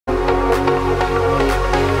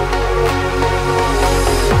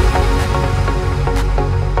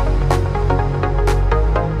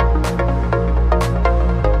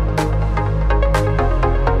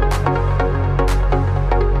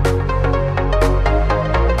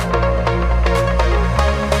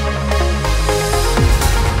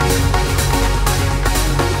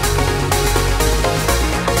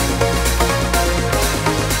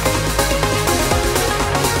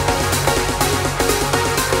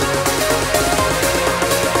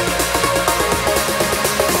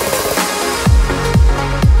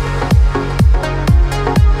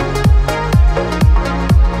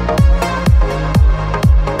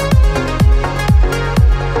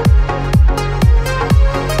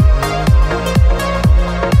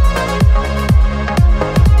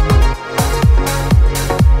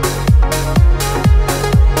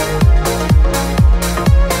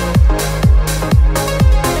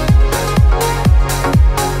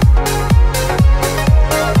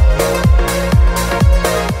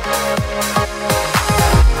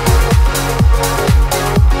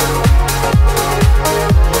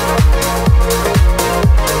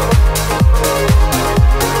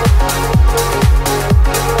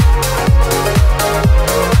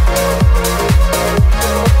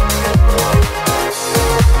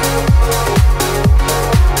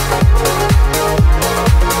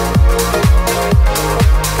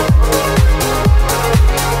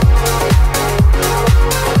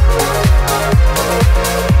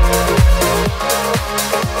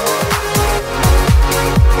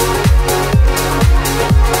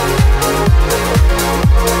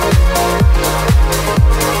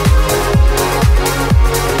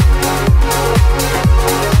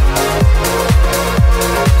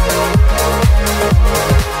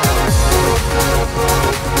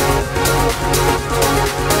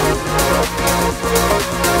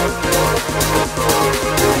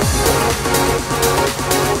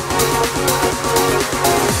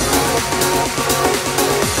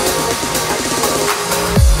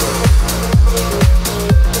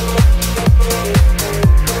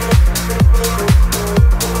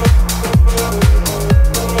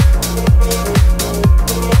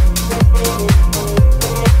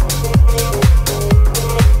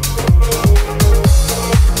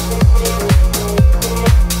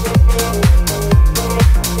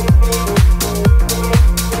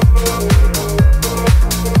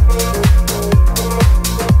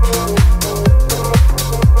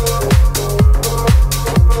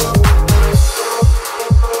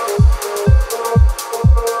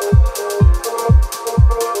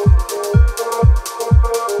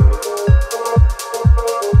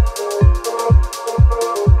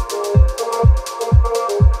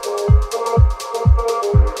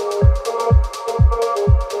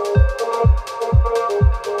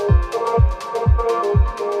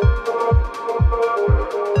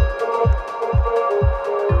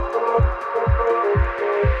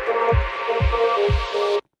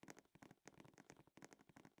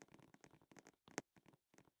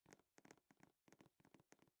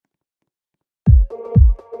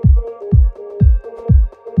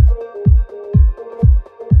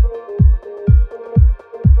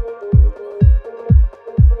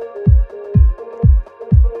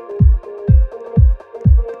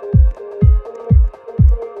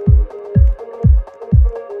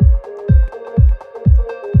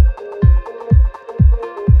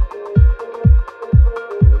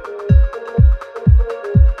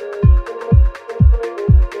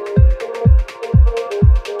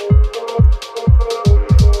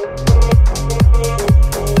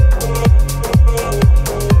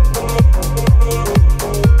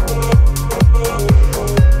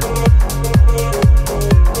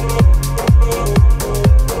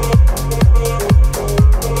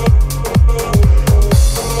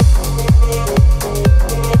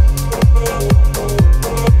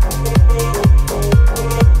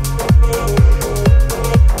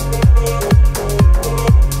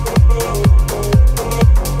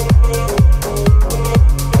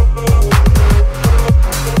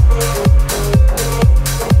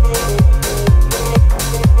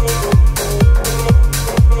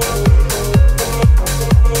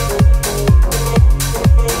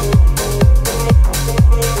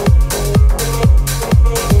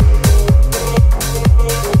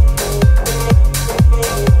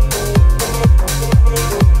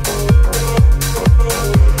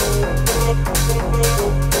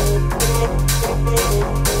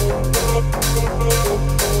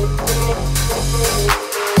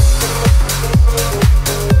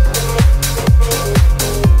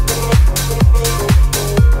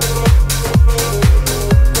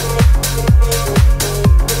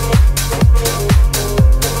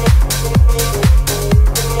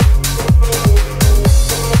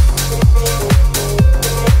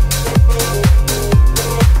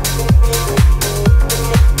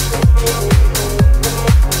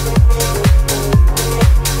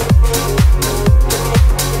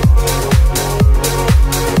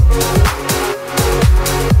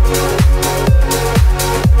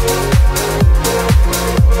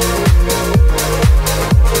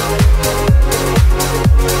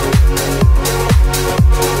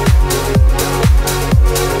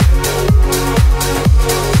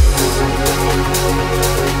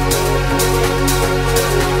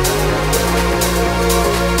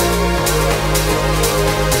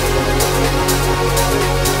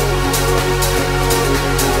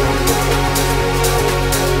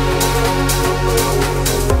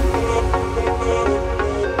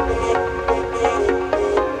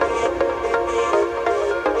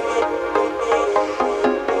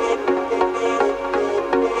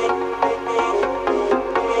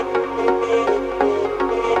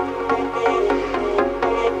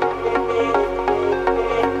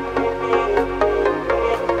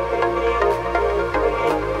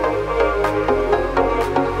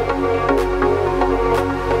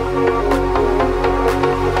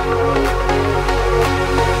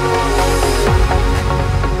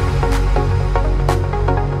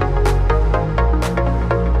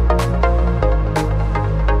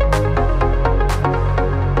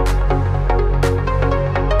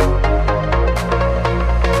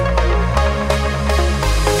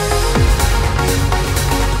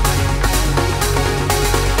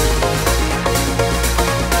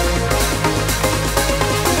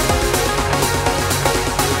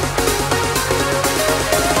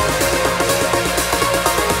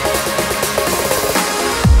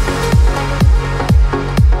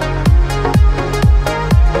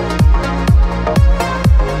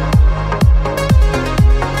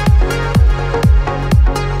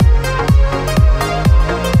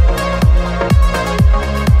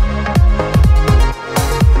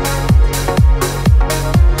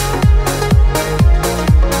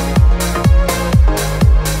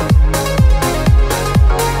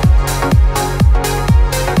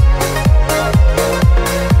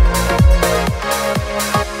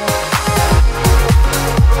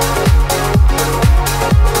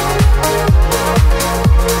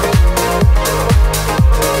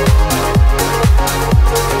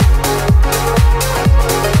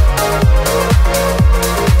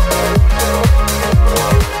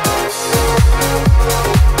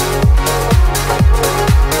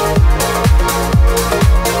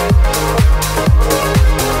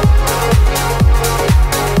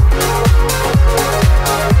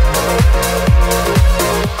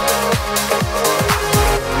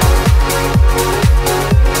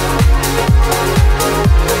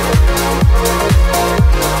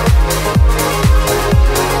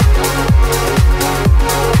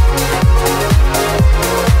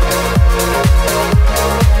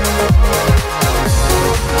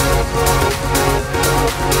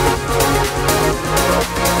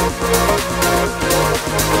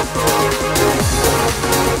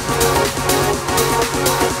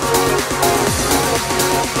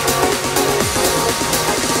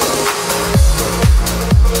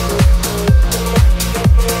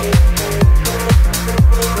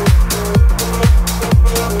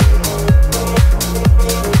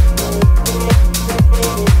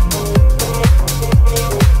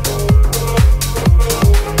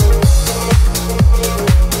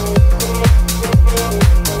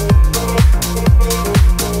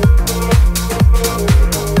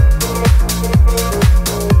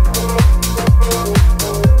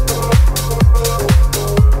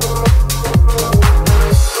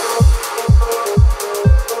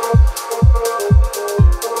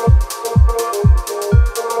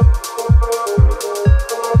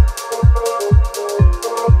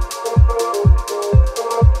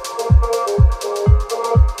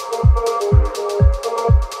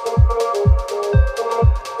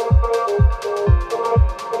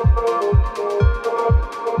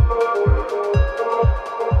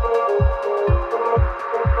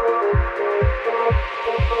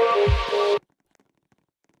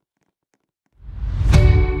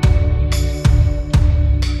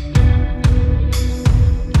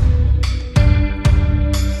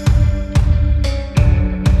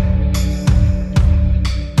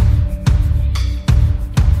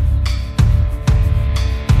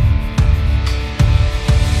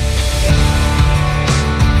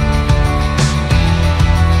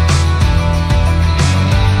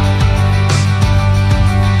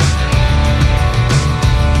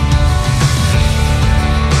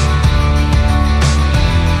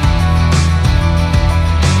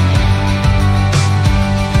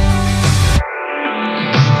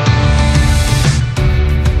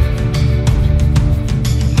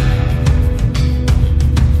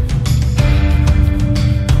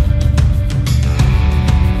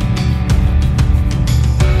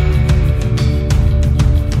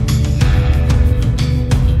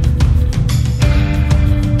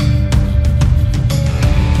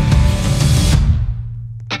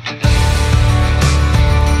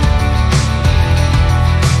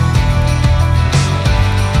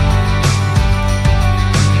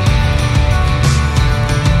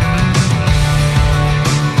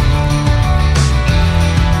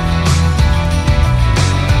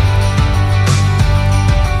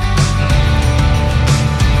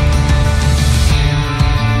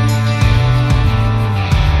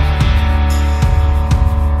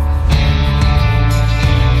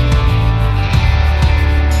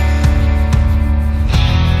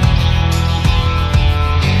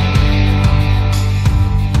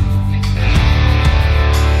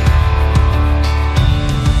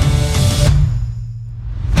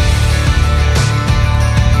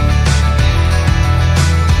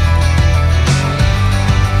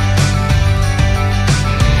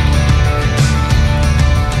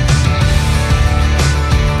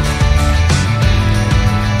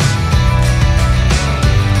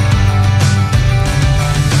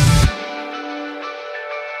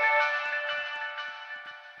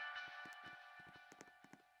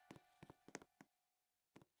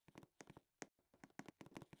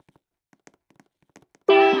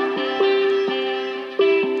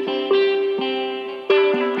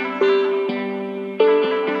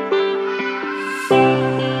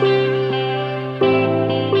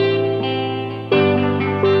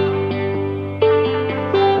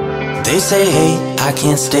say, hey, I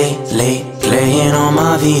can't stay late playing on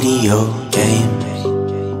my video games.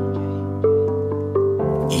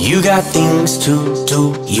 You got things to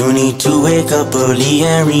do. You need to wake up early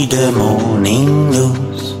and read the morning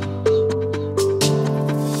news.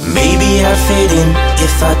 Maybe I'd fit in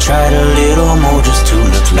if I tried a little more just to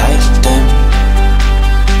look like them.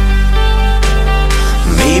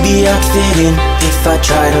 Maybe I'd fit in if I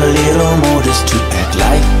tried a little more just to act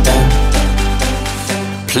like them.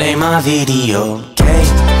 Play my video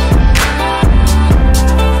game.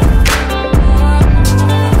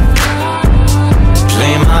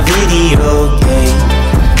 Play my video game.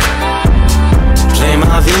 Play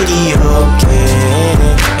my video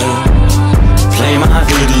game. Play my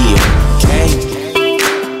video game.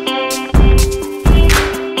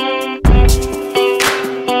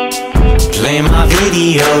 Play my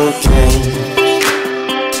video game.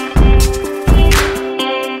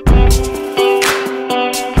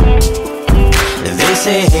 They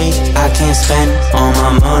say, hey, I can't spend all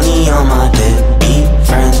my money on my deadbeat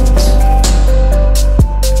friends.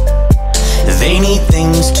 They need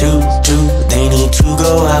things to do. They need to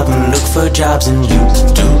go out and look for jobs, and you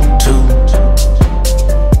do too.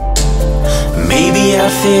 Maybe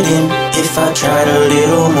I'd fit in if I tried a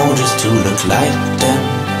little more just to look like them.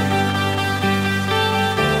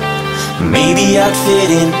 Maybe I'd fit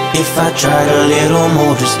in if I tried a little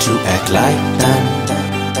more just to act like them.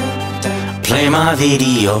 Play my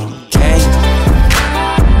video game.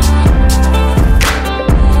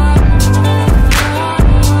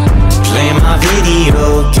 Play my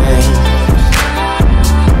video game.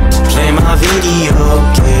 Play my video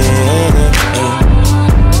game.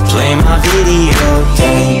 Play my video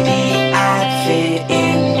game. Maybe I'd fit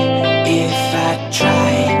in if I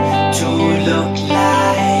tried to look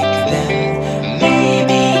like them.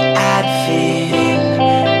 Maybe I'd fit in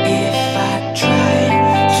if I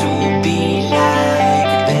tried to be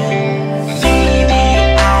like them. Maybe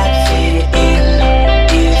I'd fit in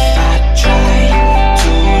if I tried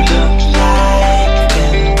to look like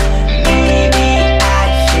them. Maybe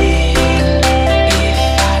I'd fit in if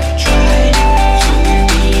I tried to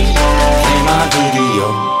be like them.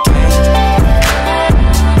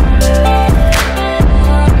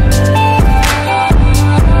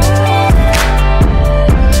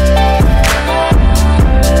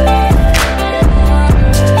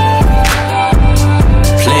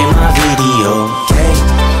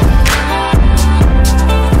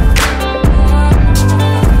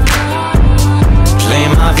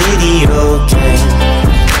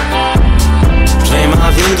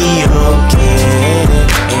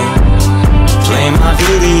 Play my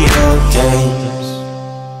video games.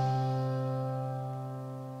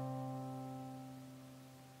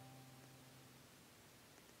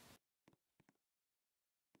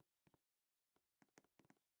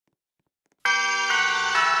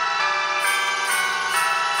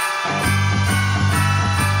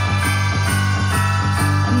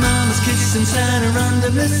 Mama's kissing Santa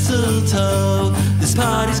under mistletoe. This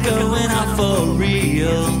party's going off for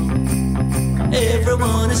real.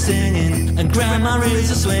 Everyone is singing and Grandma is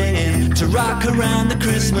a swinging to rock around the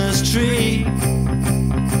Christmas tree.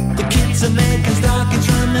 The kids are making stockings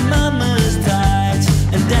from their mama's tights,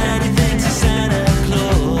 and Daddy thinks he's Santa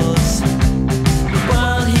Claus. But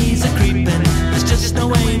while he's a-creeping, there's just no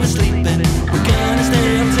way we're sleeping. We're gonna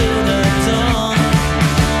stay up till the dawn.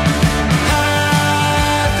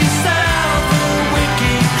 Have yourself a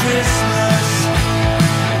wicked Christmas.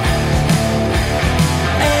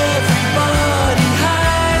 Everybody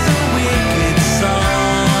has a wicked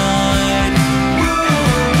side.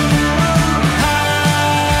 Have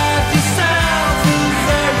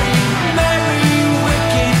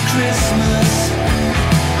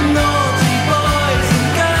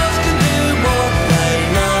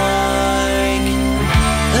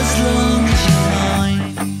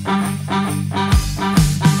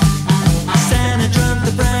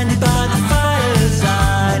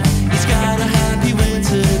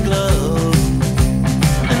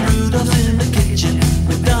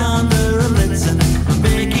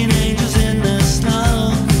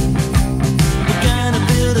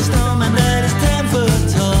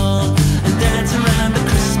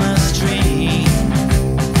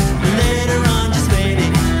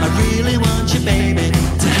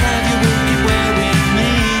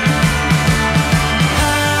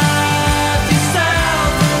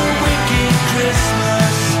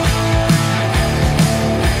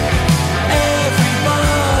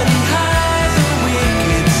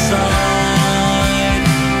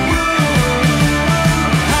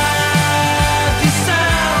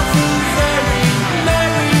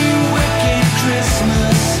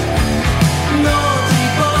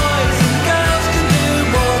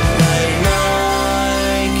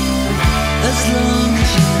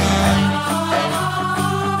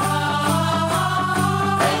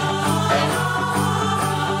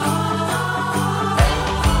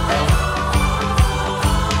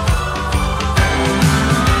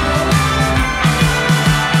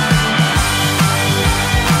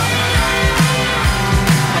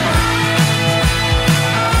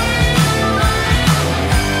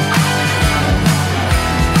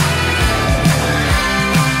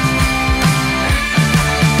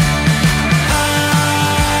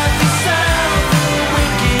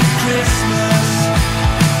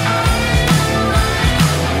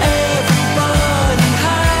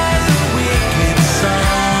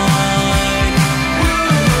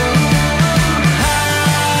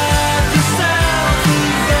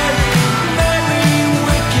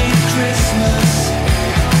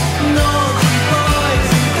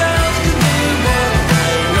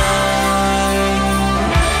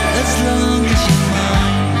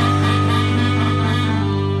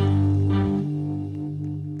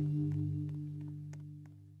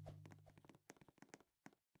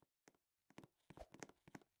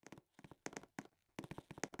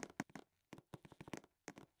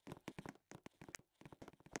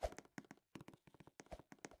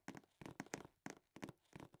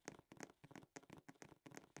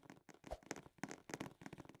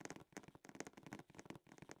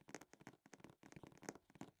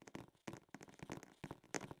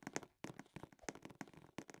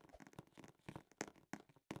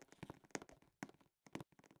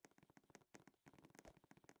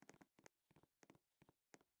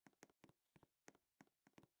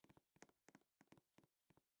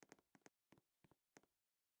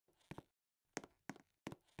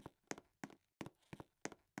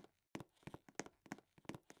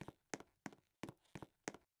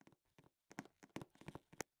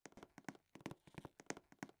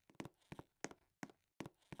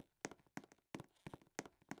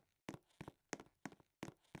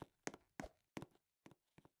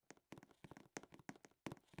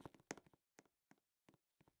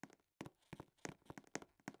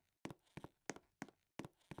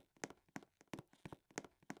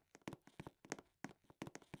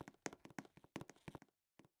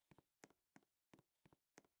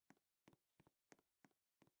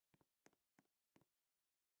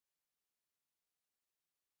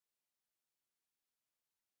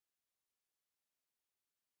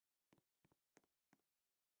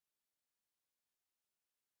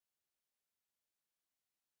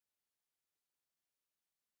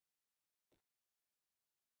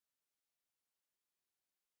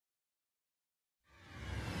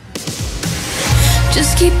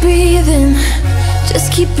Just keep breathing,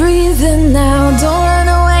 just keep breathing now. Don't run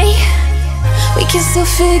away, we can still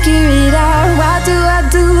figure it out. Why do I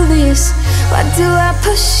do this? Why do I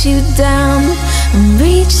push you down? I'm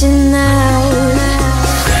reaching out.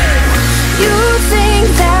 You think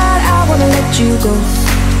that I wanna let you go?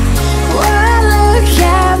 Well, look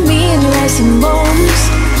at me in rice and bones.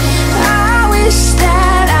 I wish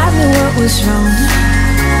that I knew what was wrong.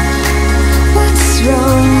 What's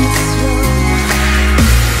wrong?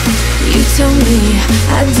 You tell me,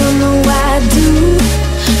 I don't know why I do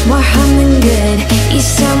more harm than good each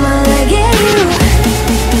time I look at you.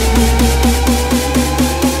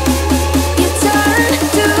 You turn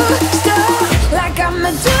to stone like I'm a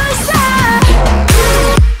Medusa.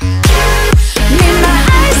 Need my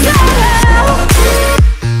eyes out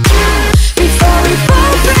before we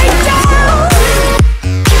both break down.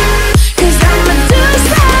 'Cause I'm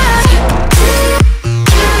Medusa,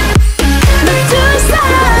 Medusa.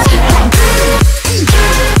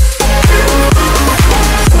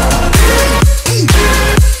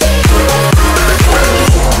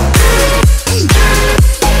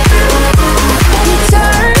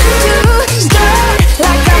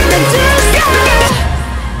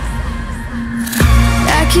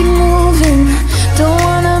 Keep moving, don't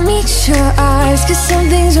wanna meet your eyes, 'cause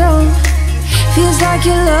something's wrong. Feels like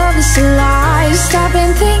your love is alive. Stop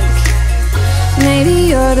and think, maybe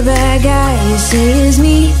you're the bad guy. You say it's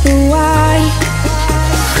me, but why?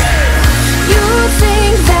 You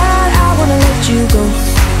think that I wanna let you go?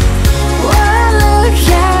 Well, look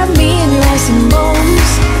at me in rice and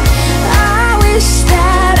bones. I wish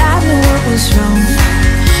that I knew what was wrong.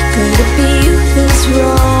 Could it be you that's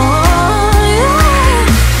wrong?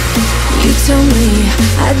 You tell me,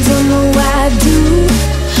 I don't know why I do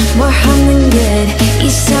more harm than good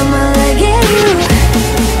each time I look at you.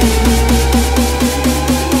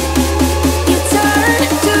 You turn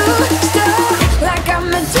to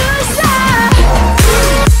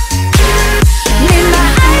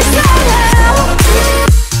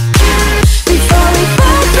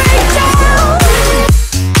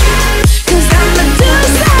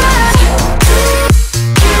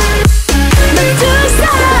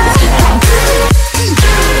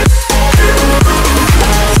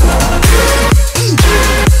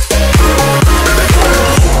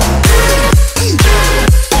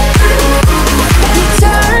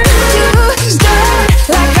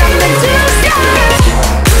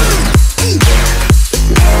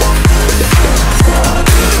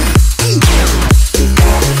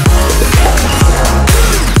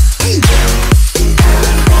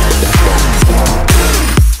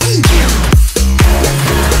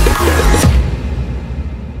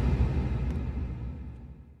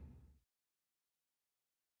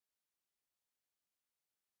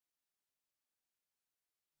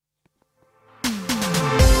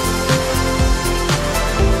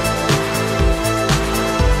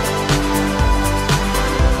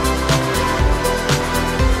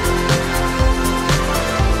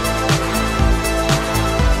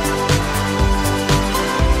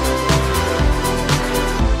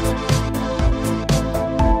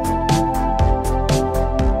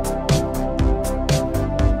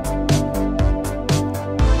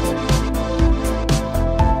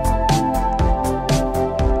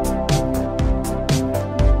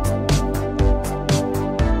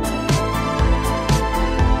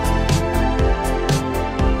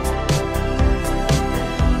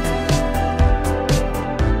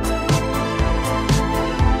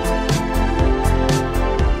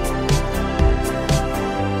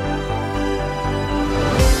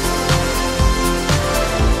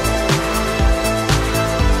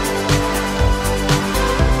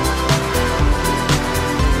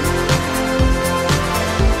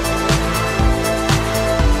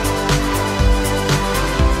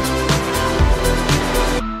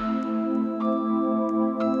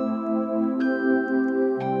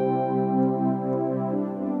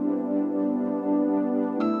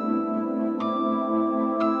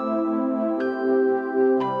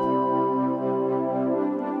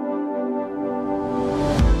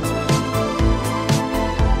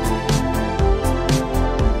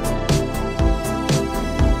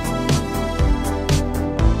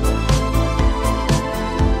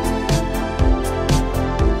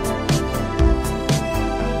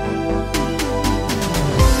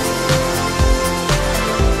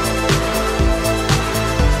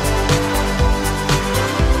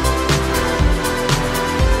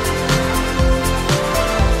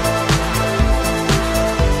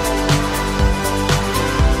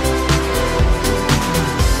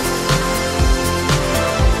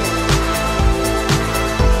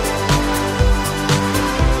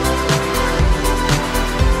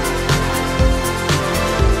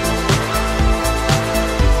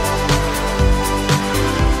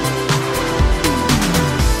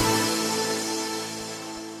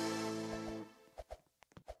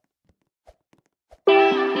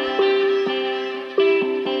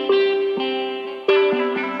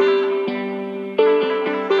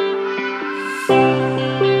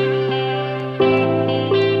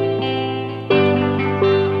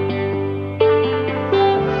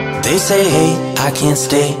say, hey, I can't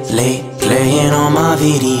stay late playing on my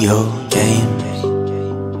video games.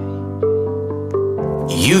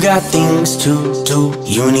 You got things to do.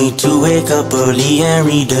 You need to wake up early and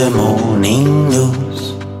read the morning news.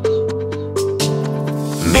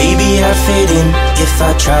 Maybe I'd fit in if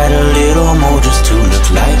I tried a little more just to look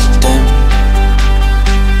like them.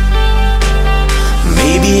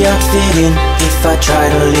 Maybe I'd fit in if I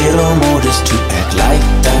tried a little more just to act like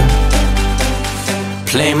them.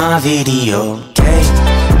 Play my video game.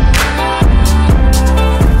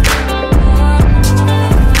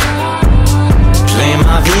 Play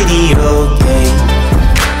my video game.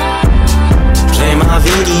 Play my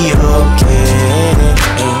video game.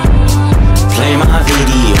 Play my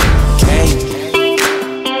video game.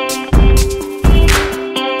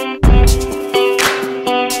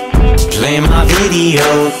 Play my video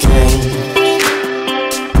game.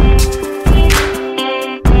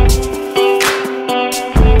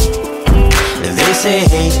 They say,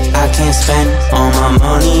 hey, I can't spend all my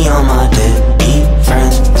money on my deadbeat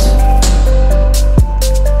friends.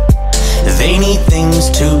 They need things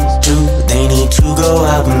to do. They need to go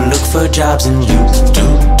out and look for jobs, and you do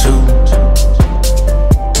too.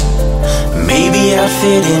 Maybe I'd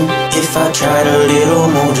fit in if I tried a little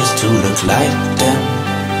more just to look like them.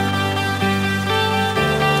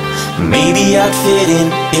 Maybe I'd fit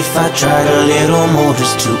in if I tried a little more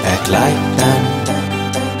just to act like them.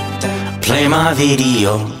 Play my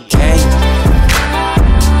video game.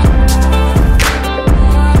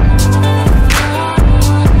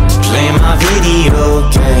 Play my video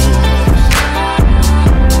game.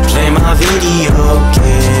 Play my video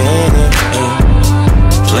game.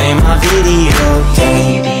 Play my video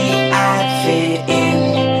game. Maybe I'd fit in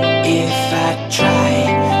if I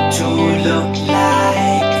tried to look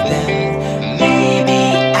like them. Maybe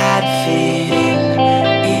I'd fit in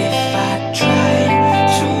if I tried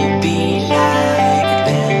to be like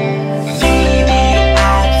them. Maybe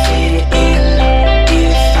I'd fit in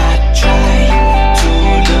if I tried to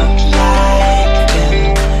look like them.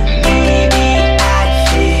 Maybe I'd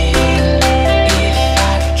fit in if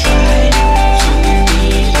I tried to be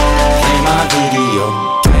like Play my video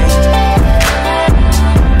game.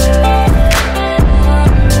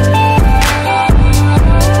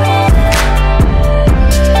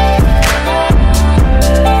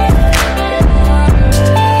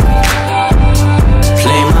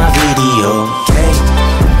 Play my video game.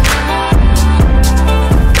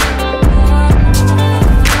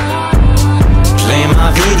 Play my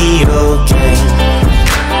video game.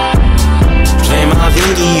 Play my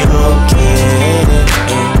video game.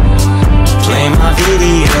 Play my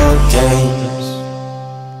video games.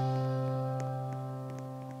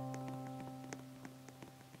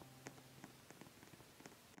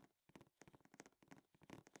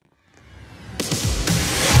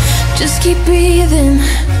 Just keep breathing,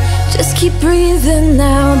 just keep breathing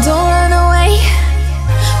now. Don't run away,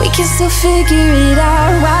 we can still figure it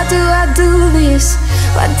out. Why do I do this?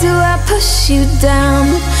 Why do I push you down?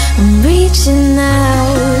 I'm reaching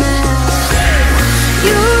out.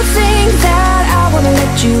 You think that I wanna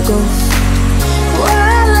let you go?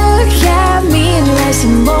 Well, look at me and rice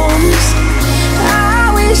and bones.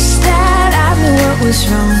 I wish that I knew what was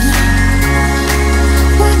wrong.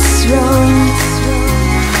 What's wrong?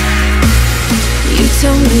 You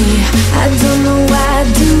tell me, I don't know what I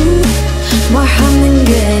do. More harm than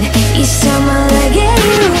good each time I look at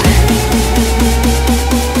you.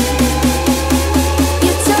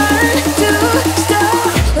 You turn to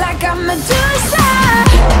stone like I'm a Medusa.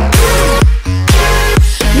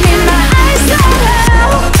 Need my eyes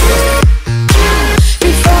out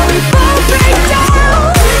before we both break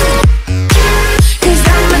down. 'Cause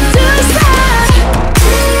I'm Medusa.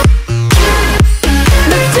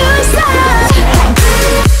 Medusa.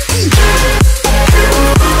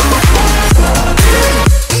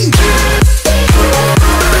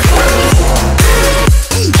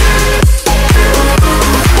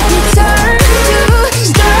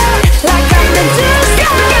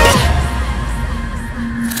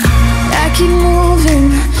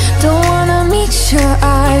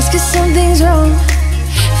 Cause something's wrong.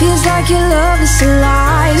 Feels like your love is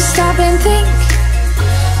alive. Stop and think.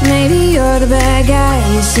 Maybe you're the bad guy.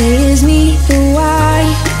 You say it's me, but why?